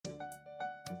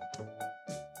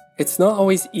It's not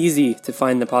always easy to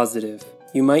find the positive.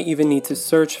 You might even need to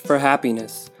search for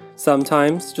happiness.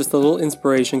 Sometimes, just a little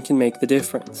inspiration can make the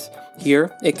difference.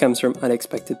 Here, it comes from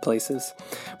unexpected places.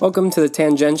 Welcome to the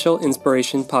Tangential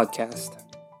Inspiration Podcast.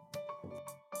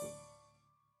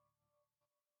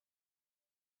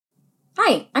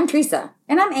 Hi, I'm Teresa.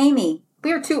 And I'm Amy.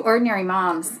 We are two ordinary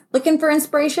moms. Looking for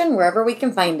inspiration wherever we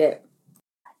can find it.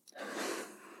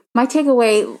 My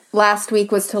takeaway last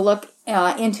week was to look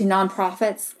into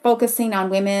nonprofits focusing on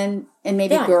women and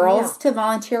maybe girls to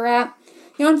volunteer at.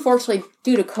 You know, unfortunately,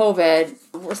 due to COVID,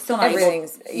 we're still not able.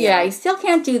 Yeah, you still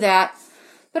can't do that.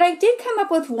 But I did come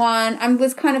up with one I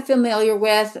was kind of familiar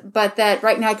with, but that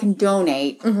right now I can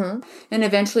donate and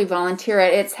eventually volunteer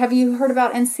at. Have you heard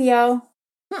about NCO?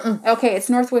 Mm-mm. Okay, it's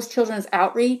Northwest Children's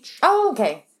Outreach. Oh,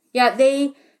 okay. Yeah,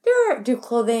 they do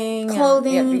clothing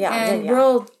and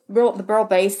real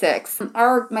basics.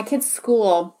 My kids'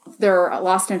 school, they're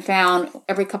lost and found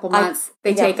every couple months.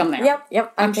 They take them there.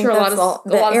 Yep. I'm sure a lot of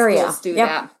schools do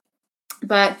that.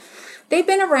 But they've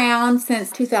been around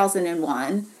since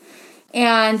 2001,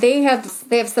 and they have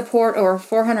support over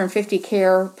 450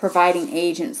 care providing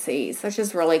agencies, which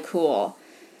is really cool.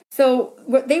 So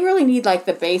they really need like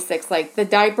the basics, like the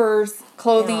diapers,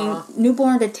 clothing,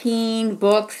 newborn to teen,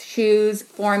 books, shoes,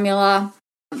 formula,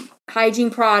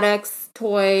 hygiene products,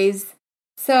 toys.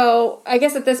 So I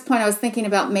guess at this point I was thinking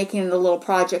about making a little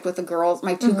project with the girls,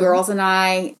 my two girls and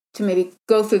I, to maybe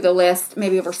go through the list,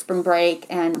 maybe over spring break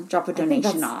and drop a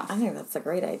donation off. I think that's a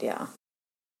great idea.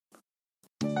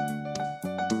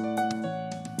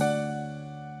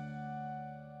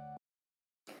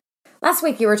 Last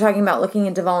week you were talking about looking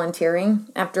into volunteering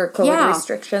after COVID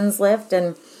restrictions lift,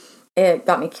 and it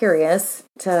got me curious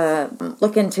to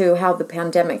look into how the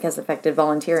pandemic has affected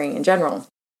volunteering in general.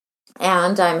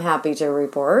 And I'm happy to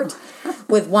report,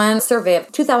 with one survey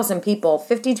of 2,000 people,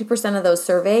 52% of those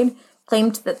surveyed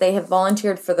claimed that they have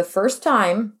volunteered for the first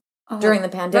time during the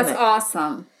pandemic. That's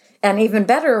awesome. And even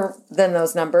better than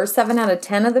those numbers, 7 out of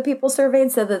 10 of the people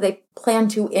surveyed said that they plan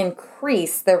to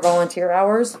increase their volunteer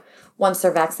hours once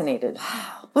they're vaccinated.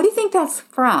 What do you think that's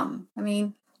from?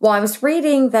 Well, I was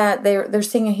reading that they're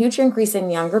seeing a huge increase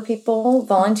in younger people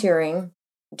volunteering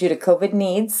due to COVID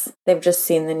needs. They've just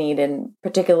seen the need in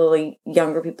particularly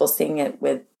younger people, seeing it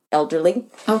with elderly.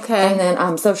 Okay. And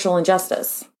then social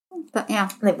injustice.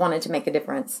 They've wanted to make a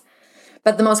difference.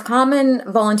 But the most common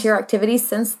volunteer activity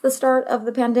since the start of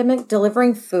the pandemic,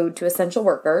 delivering food to essential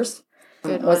workers,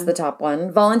 was the top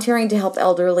one. Volunteering to help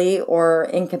elderly or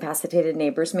incapacitated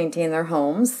neighbors maintain their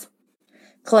homes.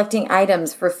 Collecting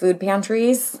items for food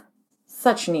pantries.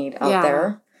 Such need out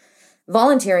there.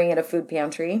 Volunteering at a food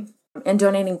pantry. And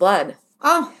donating blood.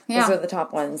 Oh, yeah. Those are the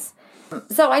top ones.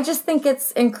 So I just think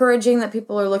it's encouraging that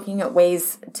people are looking at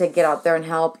ways to get out there and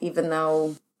help, even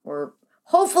though we're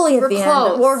hopefully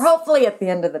at the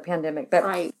end of the pandemic.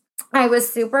 But I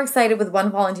was super excited with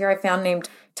one volunteer I found named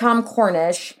Tom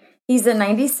Cornish. He's a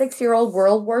 96-year-old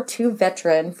World War II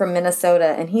veteran from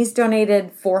Minnesota, and he's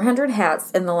donated 400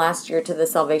 hats in the last year to the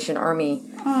Salvation Army.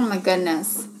 Oh, my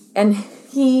goodness. And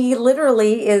he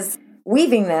literally is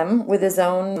weaving them with his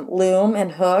own loom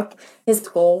and hook. His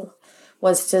goal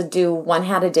was to do 1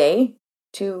 hat a day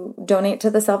to donate to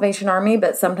the Salvation Army,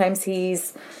 but sometimes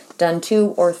he's done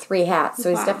 2 or 3 hats. So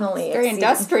he's definitely very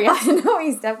industrious. I know,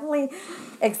 he's definitely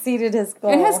exceeded his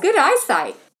goal. And has good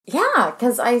eyesight. Yeah,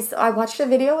 because I watched a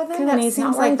video with him, and he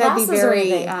seems like that'd be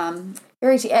very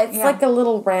it's like a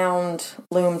little round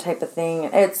loom type of thing.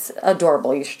 It's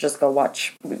adorable. You should just go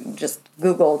watch, just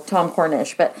Google Tom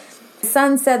Cornish. But his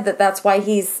son said that that's why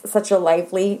he's such a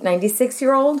lively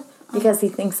 96-year-old, because he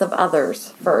thinks of others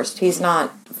first. He's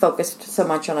not focused so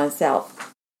much on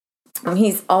himself.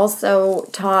 He's also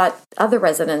taught other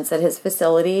residents at his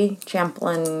facility,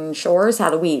 Champlain Shores,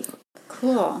 how to weave.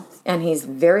 Cool. And he's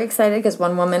very excited because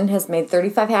one woman has made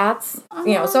 35 hats.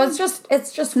 So it's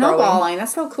just snowballing.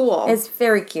 That's so cool. It's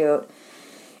very cute.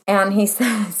 And he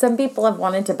said some people have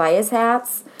wanted to buy his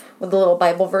hats with a little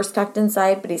Bible verse tucked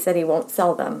inside, but he said he won't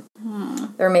sell them.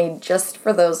 They're made just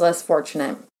for those less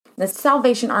fortunate. The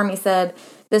Salvation Army said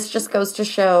this just goes to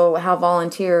show how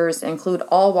volunteers include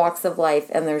all walks of life,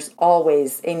 and there's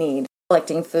always a need.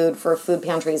 Collecting food for food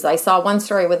pantries. I saw one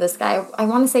story with this guy, I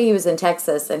want to say he was in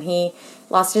Texas, and he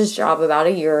lost his job about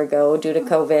a year ago due to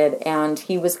COVID, and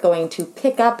he was going to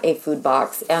pick up a food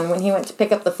box. And when he went to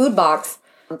pick up the food box,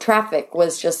 traffic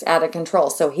was just out of control.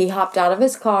 So he hopped out of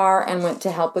his car and went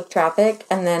to help with traffic.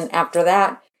 And then after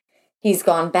that, he's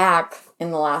gone back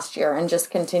in the last year and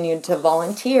just continued to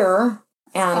volunteer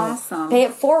and pay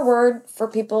it forward for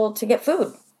people to get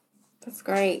food. That's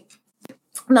great.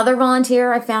 Another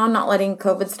volunteer I found, not letting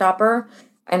COVID stop her,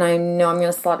 and I know I'm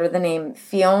going to slaughter the name,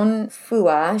 Fionn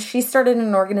Fua. She started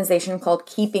an organization called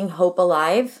Keeping Hope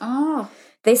Alive. Oh.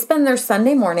 They spend their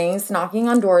Sunday mornings knocking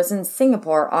on doors in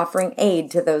Singapore, offering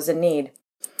aid to those in need.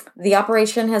 The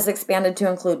operation has expanded to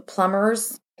include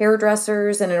plumbers,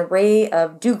 hairdressers, and an array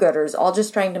of do-gooders, all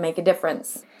just trying to make a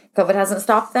difference. COVID hasn't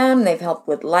stopped them. They've helped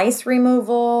with lice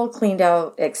removal, cleaned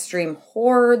out extreme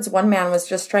hoards. One man was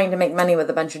just trying to make money with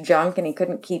a bunch of junk, and he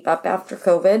couldn't keep up after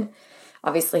COVID.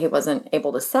 Obviously, he wasn't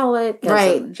able to sell it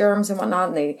because of germs and whatnot.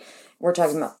 And they were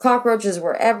talking about cockroaches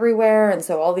were everywhere, and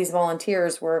so all these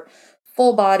volunteers were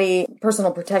full body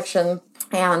personal protection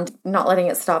and not letting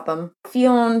it stop them.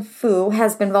 Fionn Fu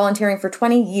has been volunteering for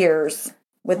 20 years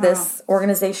with this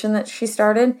organization that she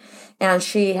started, and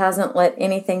she hasn't let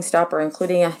anything stop her,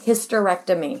 including a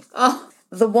hysterectomy. Oh.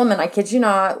 The woman, I kid you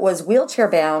not, was wheelchair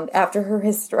bound after her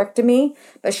hysterectomy,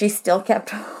 but she still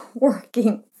kept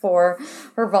working for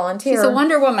her volunteer. She's a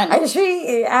Wonder Woman.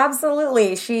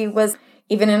 Absolutely. She was,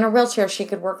 even in her wheelchair, she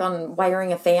could work on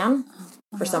wiring a fan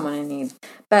for someone in need.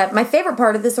 But my favorite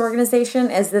part of this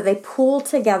organization is that they pool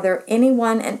together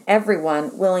anyone and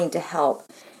everyone willing to help.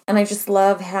 And I just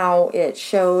love how it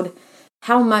showed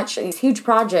how much these huge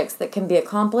projects that can be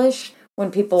accomplished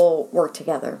when people work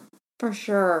together. For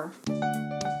sure.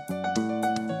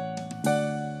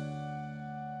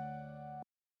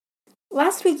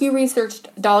 Last week you researched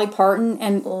Dolly Parton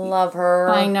and love her.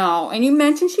 I know. And you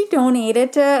mentioned she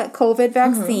donated to COVID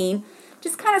vaccine. Mm-hmm.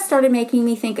 Just kind of started making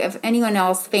me think of anyone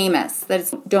else famous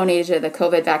that's donated to the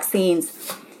COVID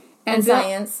vaccines. And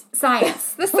science.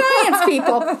 Science. The science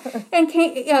people. And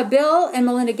Bill and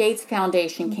Melinda Gates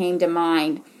Foundation came to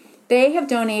mind. They have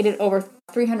donated over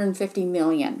 $350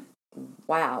 million.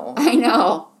 Wow. I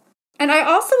know. And I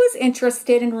also was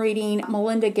interested in reading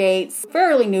Melinda Gates'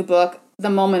 fairly new book, The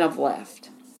Moment of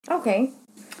Lift. Okay.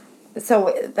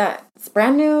 So that's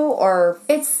brand new, or?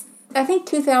 It's, I think,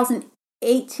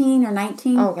 2018 or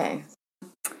 19. Okay.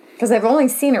 Because I've only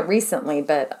seen it recently,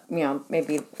 but,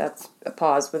 maybe that's a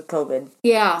pause with COVID.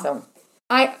 Yeah. So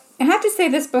I have to say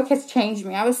this book has changed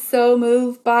me. I was so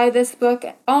moved by this book,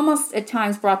 almost at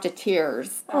times brought to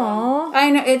tears. Aww. I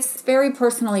know, it's very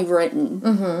personally written.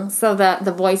 Mm-hmm. So that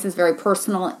the voice is very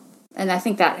personal, and I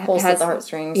think that pulls at the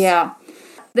heartstrings. Yeah.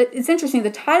 It's interesting. The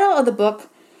title of the book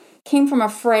came from a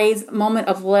phrase, moment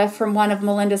of lift, from one of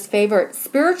Melinda's favorite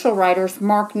spiritual writers,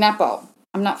 Mark Nepo.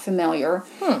 I'm not familiar.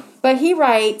 But he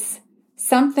writes,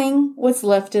 something was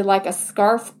lifted like a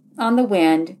scarf on the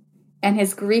wind, and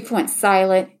his grief went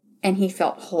silent, and he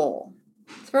felt whole.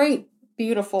 It's very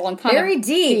beautiful and kind very of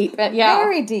deep. Yeah,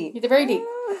 very deep. Very deep.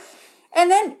 And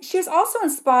then she was also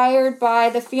inspired by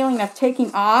the feeling of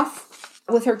taking off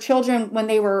with her children when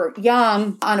they were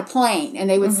young on a plane, and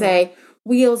they would say,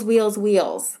 wheels, wheels,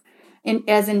 wheels,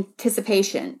 as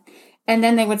anticipation. And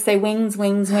then they would say wings,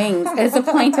 wings, wings as the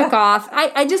plane took off.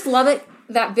 I just love it,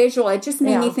 that visual. It just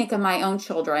made me think of my own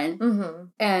children. Mm-hmm.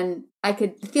 And I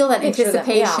could feel that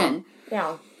anticipation.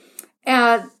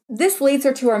 Yeah. This leads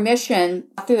her to her mission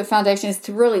through the foundation is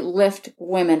to really lift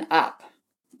women up,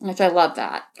 which I love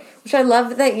that. Which I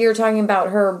love that you're talking about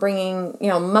her bringing,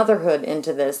 motherhood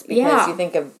into this, because you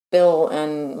think of Bill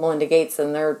and Melinda Gates,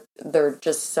 and they're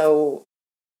just so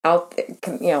out there,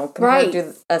 compared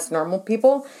to us normal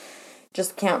people.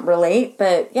 Just can't relate,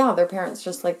 but they're parents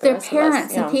just like the rest of us. They're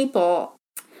parents and people.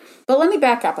 But let me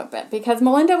back up a bit, because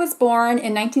Melinda was born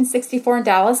in 1964 in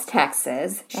Dallas,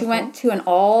 Texas. She went to an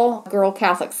all-girl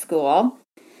Catholic school.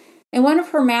 And one of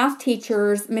her math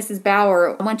teachers, Mrs.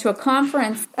 Bauer, went to a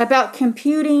conference about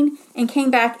computing and came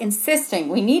back insisting,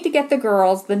 we need to get the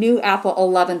girls the new Apple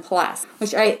 11 Plus,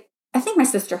 which I think my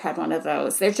sister had one of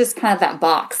those. They're just kind of that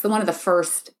box, one of the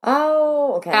first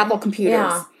Apple computers.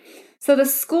 Yeah. So the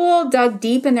school dug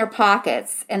deep in their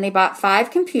pockets, and they bought 5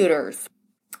 computers.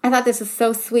 I thought this was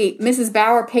so sweet. Mrs.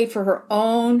 Bauer paid for her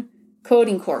own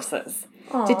coding courses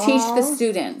to teach the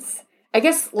students. I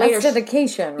guess later... That's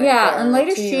dedication, right? Yeah, and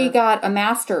later she got a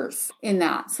master's in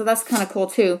that. So that's kind of cool,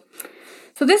 too.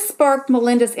 So this sparked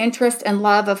Melinda's interest and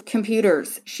love of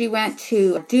computers. She went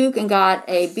to Duke and got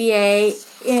a BA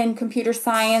in computer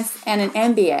science and an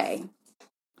MBA.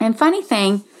 And funny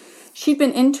thing... She'd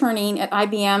been interning at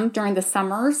IBM during the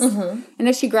summers, and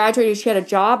as she graduated, she had a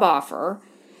job offer,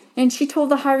 and she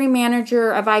told the hiring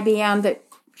manager of IBM that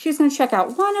she was going to check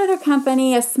out one other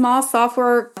company, a small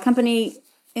software company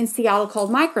in Seattle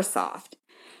called Microsoft.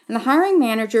 And the hiring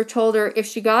manager told her if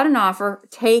she got an offer,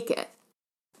 take it.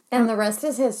 And the rest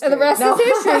is history. And the rest is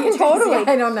history, totally.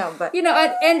 I don't know, but...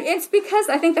 And it's because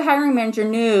I think the hiring manager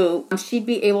knew she'd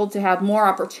be able to have more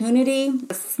opportunity.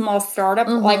 A small startup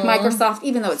like Microsoft,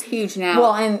 even though it's huge now.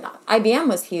 Well, and IBM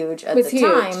was huge at the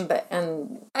time, but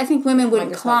I think women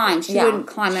wouldn't Microsoft, climb. She wouldn't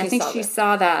climb. I think she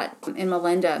saw that in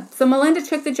Melinda. So Melinda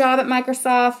took the job at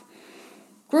Microsoft,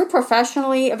 grew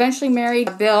professionally, eventually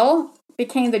married Bill,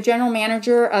 became the general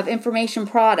manager of information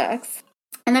products.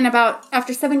 And then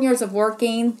after 7 years of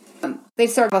working, they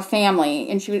started a family,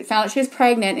 and she found out she was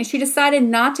pregnant, and she decided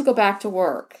not to go back to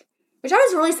work, which I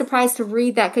was really surprised to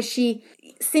read that because she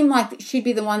seemed like she'd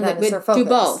be the one that would do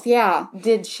both. Yeah.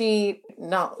 Did she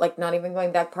not even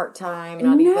going back part-time?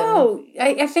 No.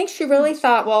 I think she really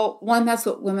thought, well, one, that's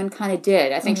what women kind of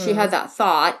did. I think she had that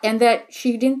thought, and that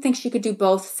she didn't think she could do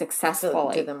both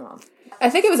successfully. Do them well. I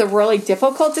think it was a really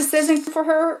difficult decision for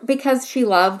her because she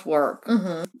loved work.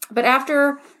 But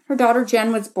after her daughter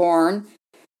Jen was born,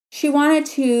 she wanted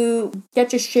to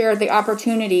get to share the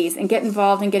opportunities and get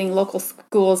involved in getting local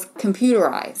schools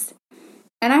computerized.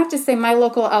 And I have to say, my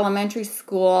local elementary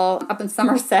school up in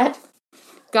Somerset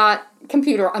got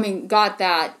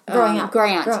that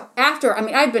grant. After,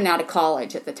 I'd been out of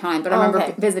college at the time, but I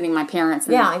remember visiting my parents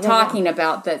and talking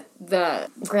about the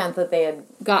grant that they had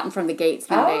gotten from the Gates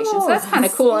Foundation. So that's kind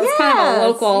of cool. It's kind of a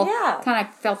local, kind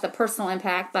of felt the personal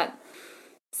impact. But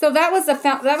so that was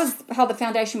how the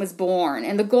foundation was born.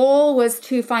 And the goal was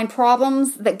to find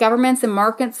problems that governments and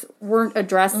markets weren't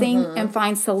addressing and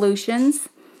find solutions.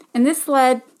 And this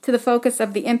led to the focus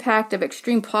of the impact of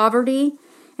extreme poverty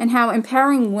and how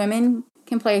empowering women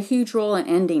can play a huge role in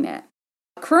ending it.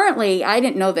 Currently, I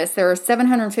didn't know this, there are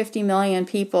 750 million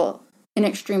people in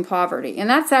extreme poverty. And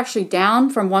that's actually down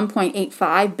from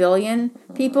 1.85 billion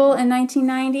people in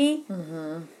 1990.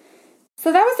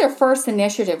 So that was their first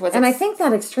initiative. I think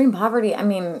that extreme poverty,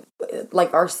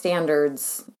 like our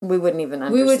standards, we wouldn't even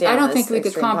understand. I don't think we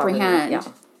could comprehend.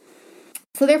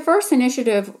 So their first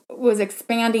initiative was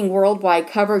expanding worldwide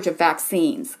coverage of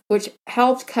vaccines, which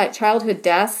helped cut childhood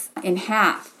deaths in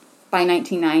half by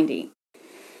 1990.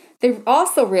 They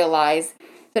also realized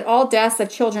that all deaths of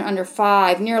children under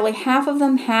 5, nearly half of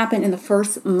them happen in the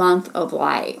first month of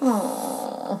life.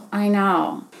 Oh, I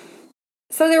know.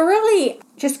 So they're really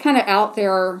just kind of out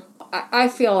there. I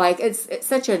feel like it's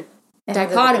such a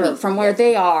dichotomy from where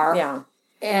they are. Yeah.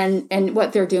 And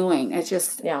what they're doing. It's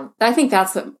just, I think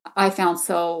that's what I found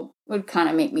would kind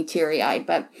of make me teary-eyed.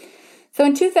 But so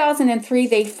in 2003,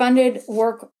 they funded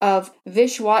work of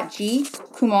Vishwat G.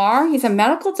 Kumar. He's a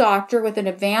medical doctor with an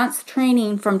advanced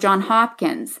training from Johns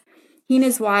Hopkins. He and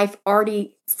his wife,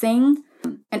 Arti Singh,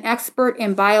 an expert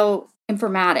in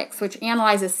bioinformatics, which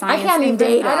analyzes science and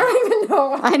data. I don't even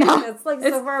know. I know. It's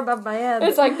so far above my head.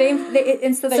 It's like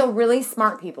so really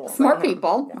smart people.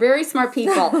 Very smart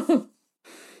people.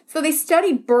 So they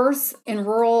studied births in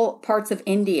rural parts of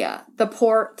India, the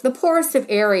poorest of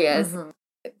areas.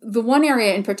 The one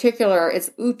area in particular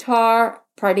is Uttar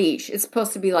Pradesh. It's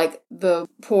supposed to be like the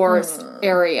poorest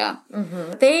area.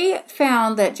 They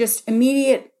found that just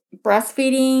immediate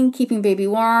breastfeeding, keeping baby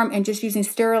warm, and just using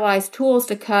sterilized tools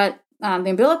to cut the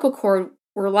umbilical cord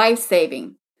were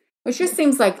life-saving, which just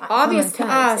seems like obvious to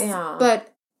us, but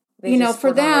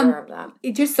for them,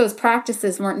 just those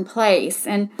practices weren't in place.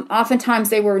 And oftentimes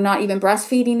they were not even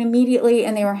breastfeeding immediately,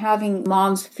 and they were having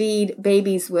moms feed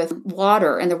babies with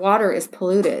water, and the water is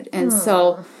polluted. And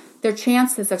so their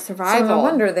chances of survival... So no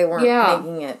wonder they weren't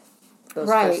making it those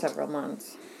first several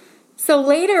months. So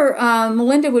later,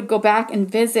 Melinda would go back and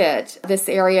visit this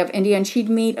area of India, and she'd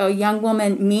meet a young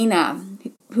woman, Meena,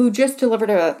 who just delivered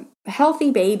a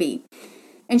healthy baby.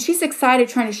 And she's excited,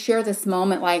 trying to share this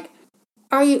moment, like,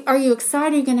 Are you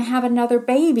excited you're going to have another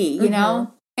baby, you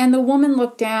know? And the woman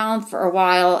looked down for a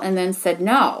while and then said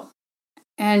no.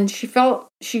 And she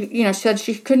said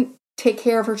she couldn't take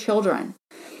care of her children.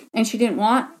 And she didn't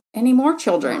want any more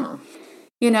children,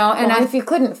 And if you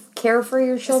couldn't care for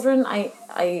your children,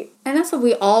 and that's what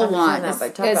we all want as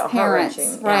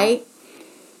parents, right?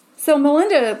 So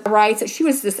Melinda writes that she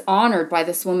was just honored by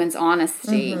this woman's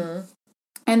honesty.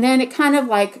 And then it kind of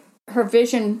like... her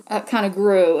vision kind of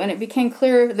grew, and it became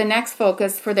clear the next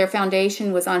focus for their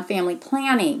foundation was on family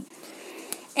planning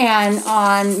and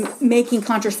on making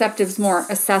contraceptives more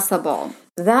accessible.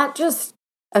 That just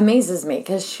amazes me,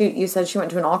 because you said she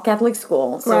went to an all-Catholic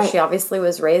school, so she obviously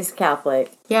was raised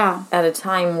Catholic. Yeah. At a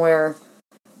time where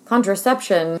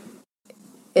contraception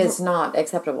is not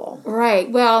acceptable.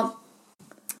 Right. Well,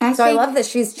 I love that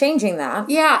she's changing that.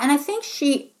 Yeah, and I think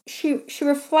she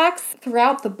reflects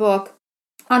throughout the book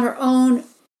on her own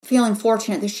feeling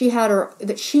fortunate that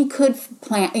she could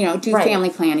plan, do family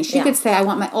planning. She could say, I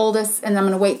want my oldest, and I'm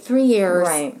going to wait 3 years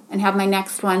and have my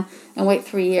next one and wait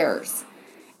 3 years.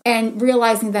 And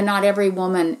realizing that not every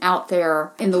woman out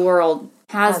there in the world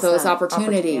has those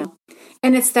opportunities.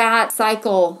 And it's that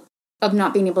cycle of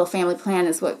not being able to family plan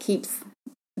is what keeps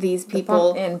these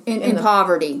people in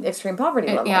poverty. Extreme poverty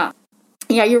level.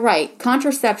 Yeah, you're right.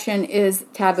 Contraception is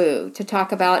taboo to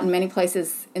talk about in many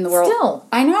places in the world. Still.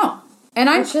 I know.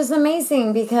 Which is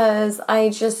amazing because I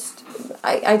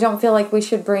don't feel like we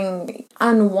should bring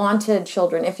unwanted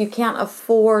children. If you can't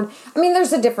afford,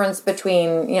 there's a difference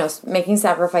between, making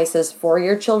sacrifices for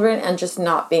your children and just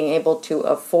not being able to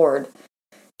afford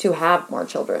to have more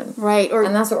children. Right.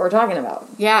 And that's what we're talking about.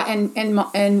 Yeah,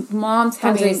 and moms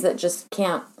countries that just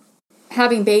can't.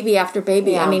 Having baby after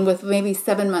baby. Yeah. With maybe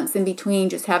 7 months in between,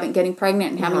 just getting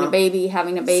pregnant and having a baby.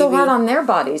 So hard on their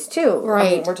bodies, too.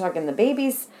 Right. We're talking the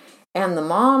babies and the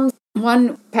moms.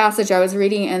 One passage I was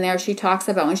reading in there, she talks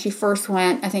about when she first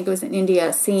went, I think it was in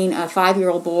India, seeing a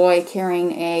 5-year-old boy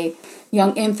carrying a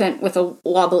young infant with a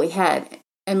wobbly head.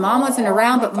 And mom wasn't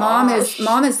around, but mom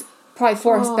is probably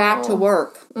forced back to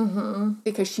work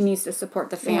because she needs to support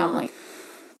the family. Yeah.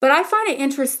 But I find it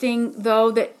interesting, though,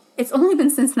 that it's only been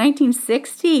since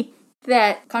 1960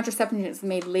 that contraception is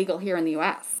made legal here in the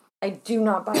U.S. I do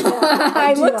not buy that.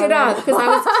 I looked it up because I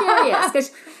was curious.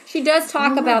 Because she does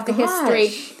talk about the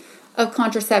history of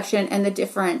contraception and the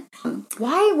different...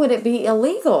 Why would it be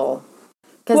illegal?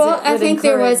 Well, I think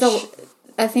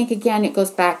I think, again, it goes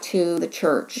back to the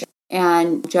church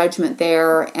and judgment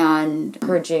there and...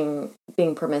 encouraging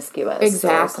being promiscuous.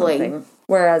 Exactly.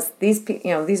 Whereas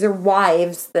these are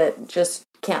wives that just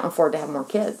can't afford to have more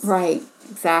kids. Right,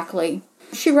 exactly.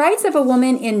 She writes of a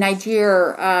woman in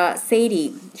Nigeria,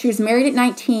 Sadie. She was married at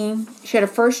 19. She had a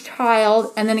first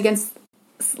child, and then again,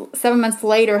 7 months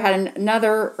later, had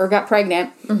got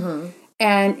pregnant. Mm-hmm.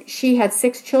 And she had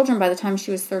 6 children by the time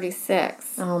she was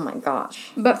 36. Oh my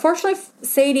gosh. But fortunately,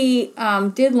 Sadie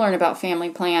did learn about family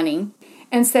planning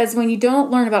and says when you don't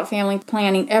learn about family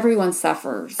planning, everyone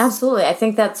suffers. Absolutely. I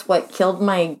think that's what killed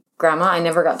my grandma. I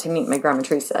never got to meet my grandma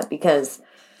Teresa because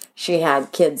she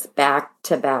had kids back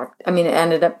to back. It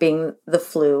ended up being the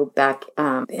flu back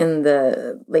in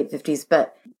the late 50s,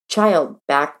 but child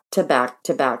back to back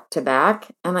to back to back.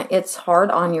 And it's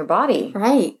hard on your body.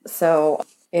 Right. So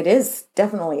it is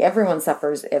definitely, everyone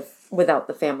suffers without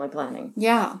the family planning.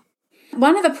 Yeah.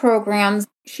 One of the programs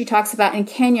she talks about in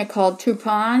Kenya called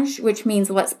Tupanj, which means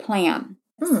let's plan.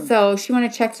 So she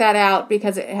wanted to check that out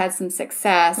because it had some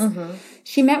success. Mm-hmm.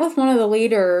 She met with one of the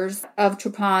leaders of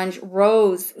Tupanj,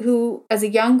 Rose, who, as a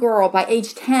young girl, by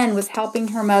age 10, was helping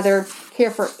her mother care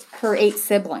for her 8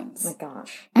 siblings. Oh my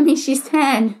gosh. She's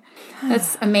 10.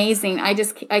 That's amazing. I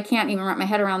can't even wrap my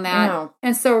head around that. No.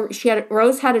 And so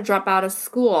Rose had to drop out of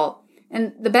school.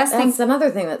 And the best thing... That's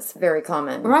another thing that's very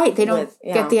common. Right. They don't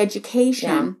get the education.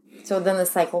 Yeah. So then the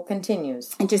cycle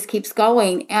continues. It just keeps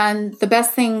going. And the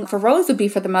best thing for Rose would be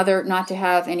for the mother not to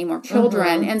have any more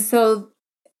children. Mm-hmm. And so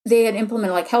they had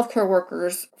implemented, like, healthcare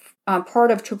workers. Part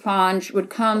of Tupanj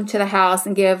would come to the house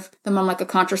and give the mom, like, a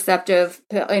contraceptive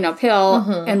pill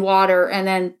and water. And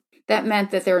then that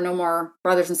meant that there were no more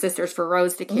brothers and sisters for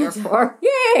Rose to care for.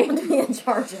 Yay! To be in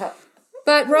charge of.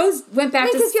 But Rose went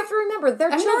back because you have to remember, they're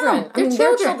children. They're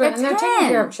children. And they're taking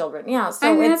care of children. Yeah, so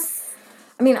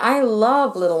I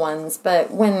love little ones,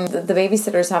 but when the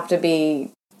babysitters have to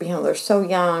be, they're so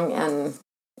young and,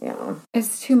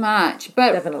 it's too much.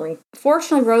 But definitely.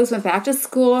 Fortunately, Rose went back to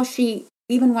school. She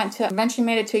even eventually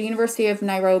made it to University of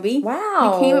Nairobi.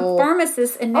 Wow. Became a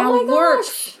pharmacist and now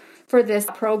works for this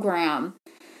program.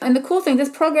 And the cool thing, this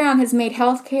program has made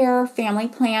healthcare, family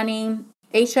planning,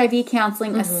 HIV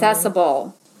counseling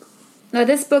accessible. Now,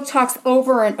 this book talks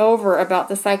over and over about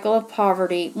the cycle of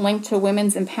poverty linked to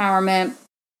women's empowerment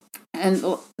and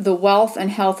the wealth and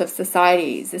health of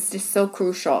societies. It's just so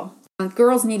crucial.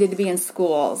 Girls needed to be in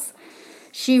schools.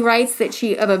 She writes that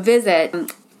of a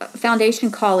visit, foundation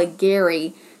colleague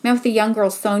Gary met with a young girl,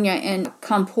 Sonia, in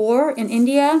Kanpur in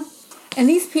India. And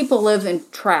these people live in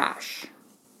trash.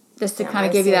 Just to kind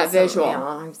of give you that visual.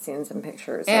 I've seen some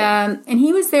pictures. And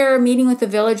he was there meeting with the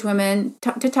village women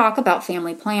to talk about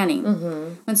family planning.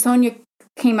 Mm-hmm. When Sonia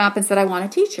came up and said, I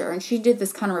want to teach her. And she did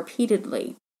this kind of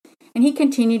repeatedly. And he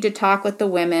continued to talk with the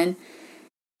women.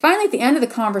 Finally, at the end of the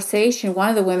conversation, one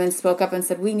of the women spoke up and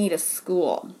said, we need a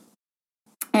school.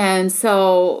 And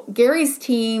so Gary's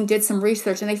team did some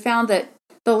research, and they found that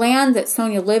the land that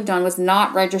Sonia lived on was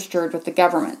not registered with the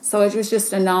government. So it was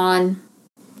just and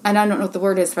I don't know what the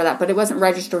word is for that, but it wasn't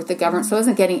registered with the government, so it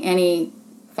wasn't getting any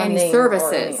Funding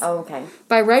services. Okay.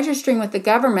 By registering with the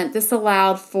government, this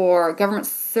allowed for government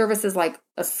services like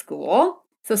a school.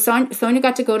 So Sonia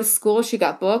got to go to school. She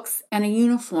got books and a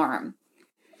uniform.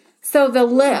 So the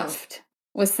lift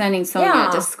was sending Sonia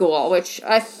to school, which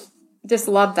I just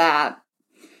love that.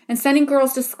 And sending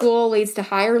girls to school leads to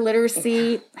higher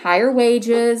literacy, higher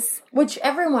wages. Which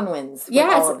everyone wins with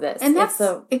all of this. And that's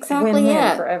exactly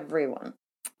it. For everyone.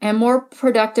 And more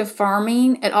productive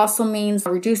farming. It also means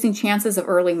reducing chances of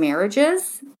early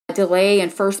marriages, delay in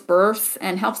first births,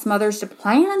 and helps mothers to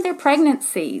plan their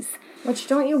pregnancies. Which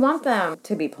don't you want them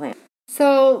to be planned?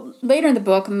 So later in the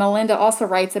book, Melinda also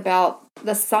writes about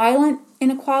the silent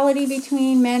inequality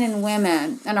between men and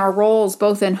women and our roles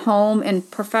both in home and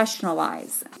professional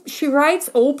lives. She writes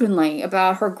openly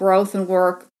about her growth and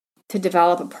work to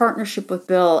develop a partnership with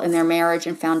Bill in their marriage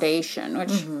and foundation,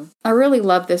 which I really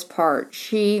love this part.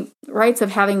 She writes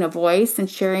of having a voice and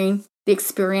sharing the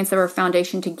experience of her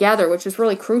foundation together, which is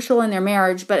really crucial in their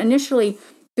marriage. But initially,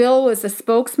 Bill was the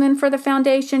spokesman for the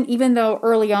foundation, even though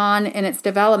early on in its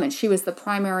development, she was the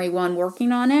primary one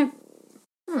working on it.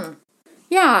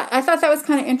 Yeah, I thought that was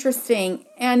kind of interesting.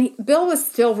 And Bill was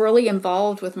still really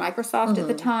involved with Microsoft at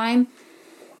the time.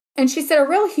 And she said a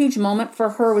real huge moment for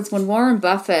her was when Warren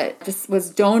Buffett just was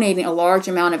donating a large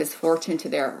amount of his fortune to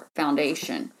their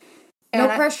foundation. No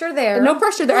pressure there. No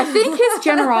pressure there. I think his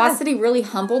generosity really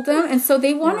humbled them. And so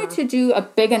they wanted to do a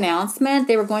big announcement.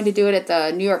 They were going to do it at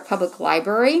the New York Public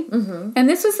Library. And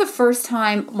this was the first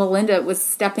time Melinda was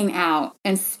stepping out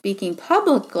and speaking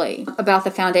publicly about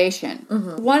the foundation.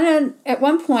 At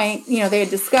one point, they had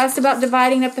discussed about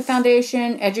dividing up the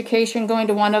foundation, education going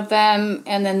to one of them,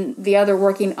 and then the other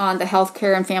working on the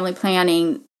healthcare and family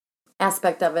planning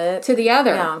aspect of it to the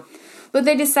other. Yeah. But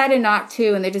they decided not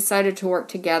to, and they decided to work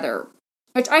together.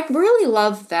 Which I really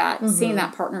love that, seeing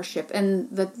that partnership and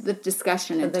the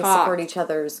discussion and they talk. support each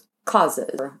other's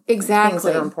causes. Exactly. Things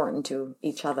that are important to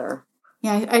each other.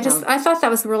 Yeah, I thought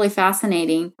that was really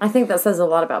fascinating. I think that says a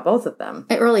lot about both of them.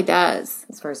 It really does.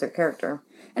 As far as their character.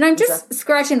 And I'm just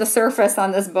scratching the surface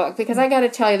on this book because I got to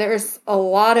tell you, there's a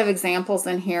lot of examples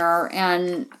in here.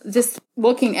 And just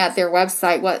looking at their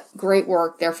website, what great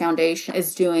work their foundation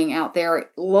is doing out there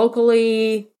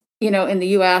locally, in the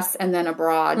U.S. and then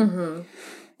abroad. And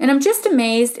I'm just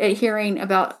amazed at hearing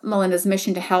about Melinda's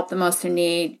mission to help the most in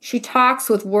need. She talks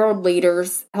with world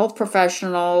leaders, health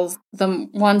professionals, the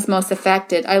ones most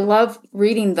affected. I love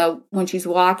reading when she's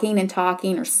walking and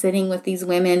talking or sitting with these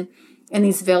women in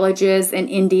these villages in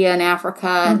India and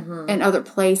Africa and other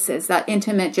places. That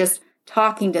intimate, just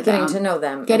talking to them. Getting to know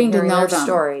them. Getting to know them.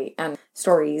 Story and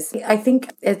stories. I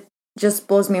think it just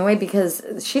blows me away because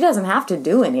she doesn't have to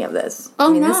do any of this.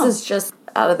 Oh, This is just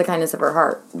out of the kindness of her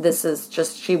heart. This is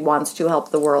just, she wants to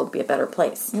help the world be a better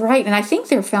place. Right, and I think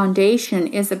their foundation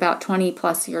is about 20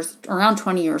 plus years, around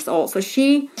 20 years old. So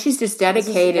she's just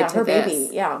dedicated to her this.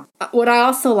 Baby, yeah. What I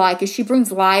also like is she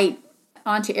brings light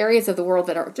onto areas of the world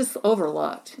that are just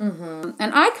overlooked. And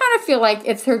I kind of feel like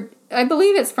it's her, I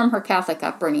believe it's from her Catholic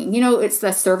upbringing. It's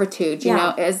the servitude,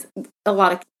 as a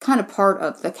lot of kind of part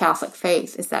of the Catholic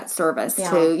faith is that service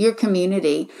to your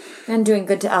community. And doing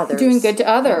good to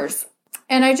others.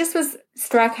 And I just was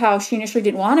struck how she initially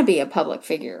didn't want to be a public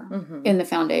figure in the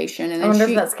foundation. And then I wonder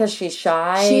if that's because she's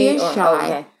shy. She is shy. Oh,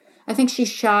 okay. I think she's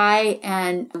shy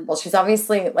and... Well, she's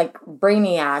obviously like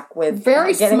brainiac with...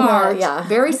 Very smart.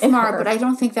 Very smart, but I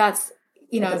don't think that's,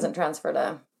 It doesn't transfer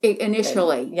to...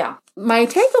 Initially. Yeah. My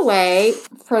takeaway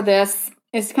for this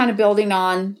is kind of building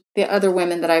on the other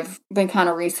women that I've been kind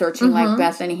of researching, like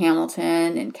Bethany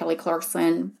Hamilton and Kelly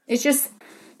Clarkson. It's just...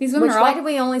 These women why do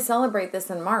we only celebrate this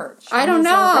in March? I don't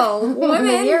know.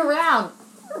 Women year round.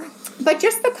 But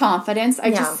just the confidence,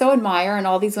 I just so admire in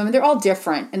all these women. They're all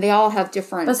different, and they all have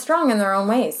different... But strong in their own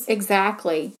ways.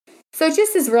 Exactly. So it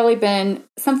just has really been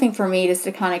something for me just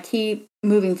to kind of keep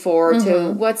moving forward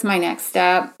to what's my next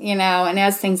step, and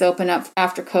as things open up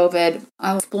after COVID,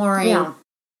 I'm exploring... Yeah.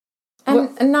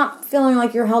 And not feeling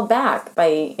like you're held back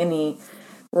by any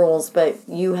rules, but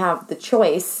you have the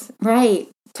choice... Right.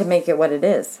 To make it what it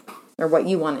is, or what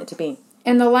you want it to be.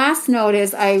 And the last note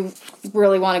is I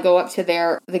really want to go up to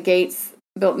the Gates,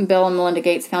 Bill and Melinda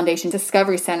Gates Foundation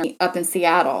Discovery Center up in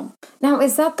Seattle. Now,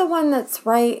 is that the one that's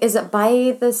right? Is it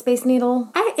by the Space Needle?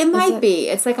 It might be.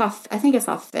 It's like off, I think it's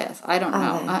off 5th. I don't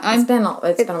know. Okay. It's been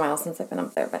a while since I've been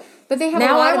up there. But they have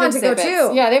a lot of exhibits. To go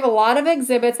too. Yeah, they have a lot of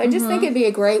exhibits. I just think it'd be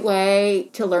a great way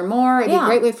to learn more. It'd be a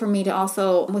great way for me to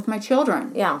also, with my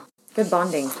children. Yeah, good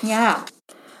bonding. Yeah.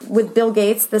 With Bill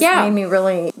Gates, this made me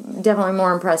definitely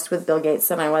more impressed with Bill Gates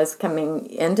than I was coming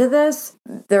into this.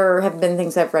 There have been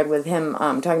things I've read with him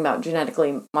talking about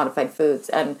genetically modified foods,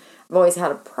 and I've always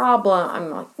had a problem. I'm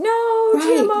like, no,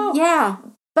 GMO. Yeah.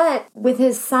 But with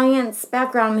his science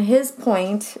background, his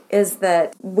point is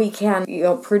that we can,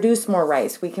 produce more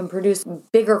rice. We can produce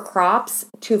bigger crops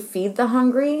to feed the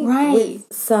hungry with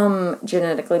some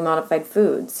genetically modified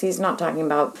foods. He's not talking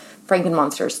about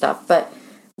Frankenmonster stuff, but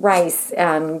rice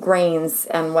and grains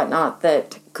and whatnot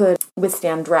that could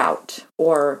withstand drought,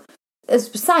 or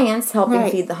is science helping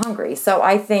feed the hungry. So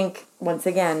I think, once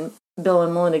again, Bill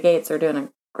and Melinda Gates are doing a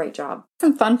great job.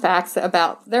 Some fun facts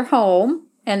about their home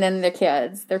and then their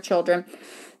kids, their children.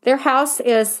 Their house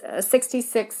is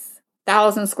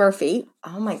 66,000 square feet.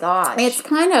 Oh my gosh. It's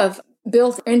kind of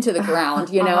built into the ground,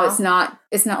 it's not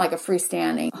like a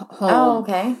freestanding home. Oh,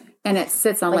 okay. And it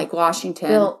sits on Lake Washington.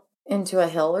 Built into a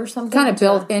hill or something? Kind of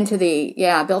built into the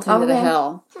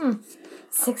hill.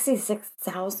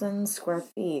 66,000 square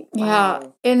feet. Wow. Yeah.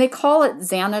 And they call it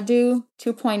Xanadu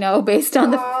 2.0 based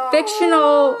on the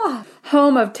fictional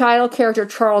home of title character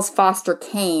Charles Foster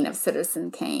Kane of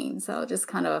Citizen Kane. So just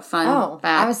kind of a fun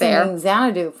fact I was there. thinking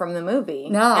Xanadu from the movie.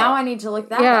 No. Now I need to look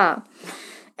that up.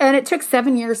 And it took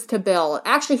 7 years to build.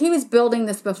 Actually, he was building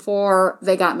this before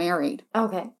they got married.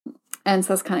 Okay. And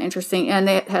so it's kind of interesting. And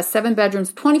it has 7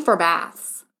 bedrooms, 24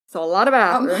 baths. So a lot of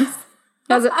bathrooms.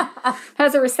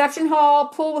 Has a reception hall,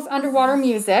 pool with underwater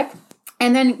music.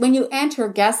 And then when you enter,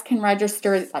 guests can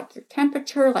register like your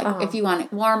temperature, like if you want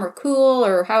it warm or cool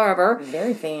or however.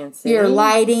 Very fancy. Your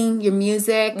lighting, your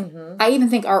music. Mm-hmm. I even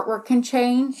think artwork can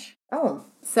change. Oh.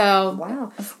 So.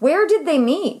 Wow. Where did they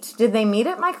meet? Did they meet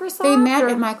at Microsoft? They met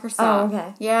at Microsoft. Oh,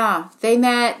 okay. Yeah. They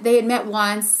had met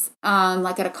once,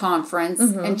 like at a conference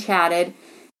and chatted.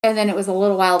 And then it was a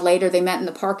little while later, they met in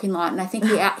the parking lot. And I think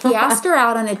he asked her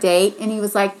out on a date. And he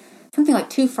was like, something like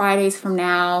 2 Fridays from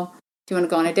now, do you want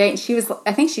to go on a date? And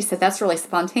I think she said, that's really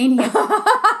spontaneous.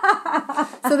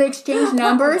 So they exchanged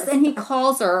numbers. And he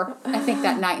calls her, I think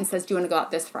that night, and says, do you want to go out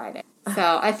this Friday?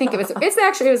 So I think it was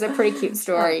a pretty cute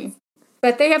story.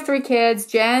 But they have 3 kids.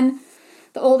 Jen,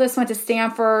 the oldest, went to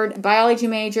Stanford, biology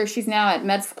major. She's now at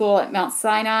med school at Mount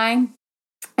Sinai.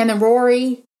 And then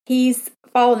Rory, he's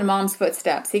followed in Mom's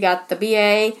footsteps. He got the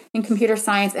BA in computer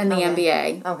science and the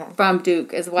MBA from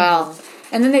Duke as well.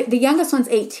 Mm-hmm. And then the youngest one's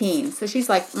 18, so she's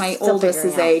like my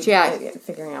oldest's age. Yeah,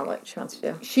 figuring out what she wants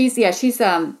to do. She's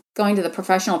going to the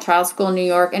professional child school in New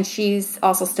York, and she's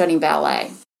also studying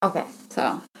ballet. Okay,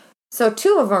 so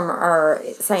 2 of them are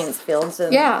science fields,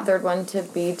 and the third one to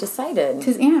be decided.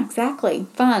 Yeah, exactly.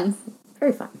 Fun.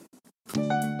 Very fun.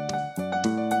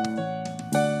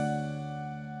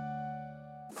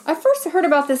 I first heard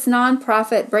about this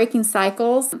nonprofit, Breaking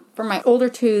Cycles, from my older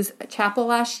two's chapel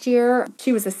last year.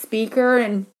 She was a speaker,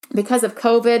 and because of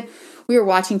COVID, we were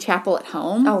watching chapel at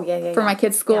home for my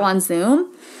kids' school on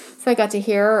Zoom. So I got to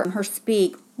hear her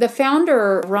speak. The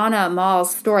founder, Rana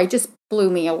Mal's story just blew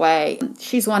me away.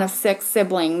 She's one of 6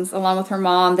 siblings, along with her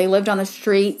mom. They lived on the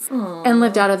streets and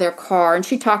lived out of their car. And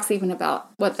she talks even about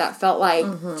what that felt like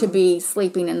to be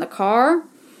sleeping in the car.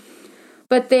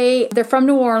 But they're from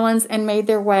New Orleans and made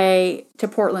their way to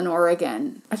Portland,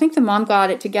 Oregon. I think the mom got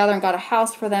it together and got a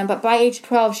house for them. But by age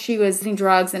 12, she was using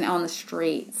drugs and on the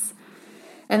streets.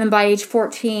 And then by age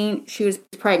 14, she was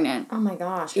pregnant. Oh my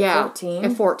gosh, at 14?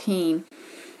 At 14.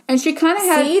 And she kind of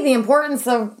had... See, the importance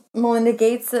of Melinda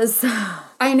Gates's...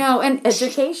 I know, and...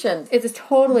 education. It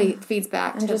totally feeds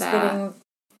back to just that.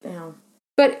 Getting,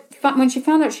 But when she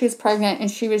found out she was pregnant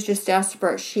and she was just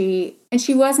desperate, she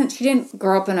didn't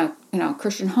grow up in a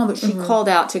Christian home, but she called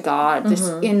out to God just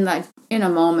in a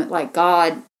moment, like,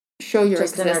 God, show your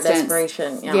just existence. In her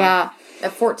desperation. Yeah.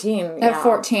 At 14. At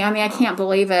 14. I mean, I can't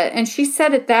believe it. And she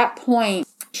said at that point,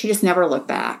 she just never looked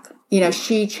back.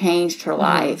 She changed her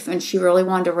life, and she really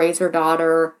wanted to raise her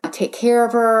daughter, take care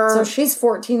of her. So she's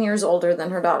 14 years older than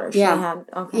her daughter. Yeah.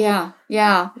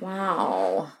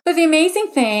 Wow. But the amazing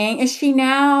thing is she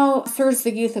now serves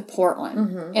the youth of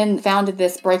Portland and founded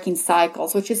this Breaking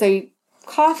Cycles, which is a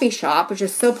coffee shop, which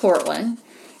is so Portland,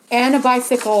 and a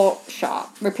bicycle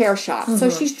shop, repair shop. So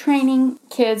she's training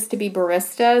kids to be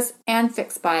baristas and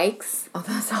fix bikes. Oh,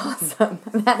 that's awesome.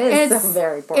 That is so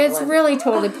very Portland. It's really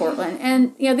totally Portland.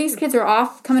 And, these kids are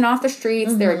coming off the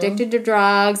streets. They're addicted to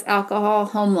drugs, alcohol,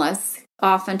 homeless,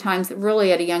 oftentimes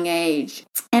really at a young age.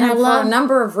 And I love for a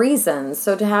number of reasons.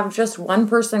 So to have just one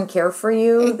person care for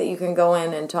you that you can go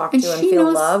in and talk to and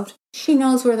feel loved. She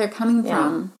knows where they're coming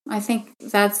from. I think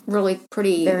that's really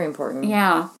pretty... Very important.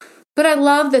 Yeah. But I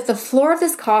love that the floor of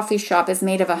this coffee shop is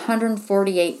made of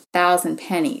 148,000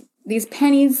 these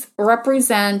pennies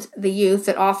represent the youth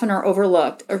that often are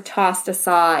overlooked or tossed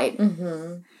aside.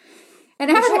 Mm-hmm. And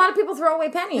a lot of people throw away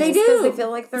pennies. They do. Because they feel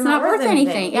like they're not worth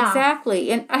anything. Yeah.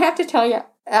 Exactly. And I have to tell you,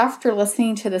 after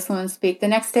listening to this woman speak, the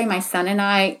next day my son and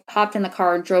I hopped in the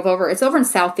car and drove over. It's over in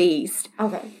Southeast.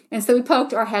 Okay. And so we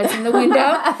poked our heads in the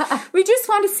window. We just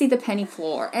wanted to see the penny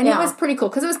floor. And it was pretty cool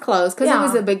because it was closed. Because it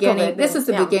was the beginning. COVID. This was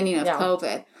the beginning of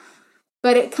COVID.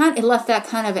 But it left that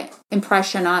kind of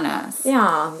impression on us.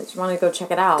 Yeah. That you want to go check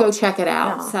it out. Go check it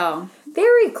out. Yeah. So...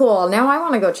 Very cool. Now I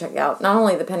want to go check out not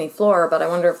only the penny floor, but I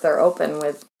wonder if they're open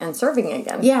and serving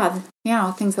again.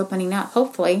 Yeah, things opening up,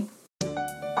 hopefully.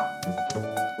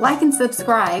 Like and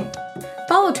subscribe.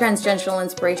 Follow Transgenerational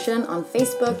Inspiration on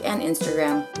Facebook and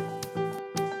Instagram.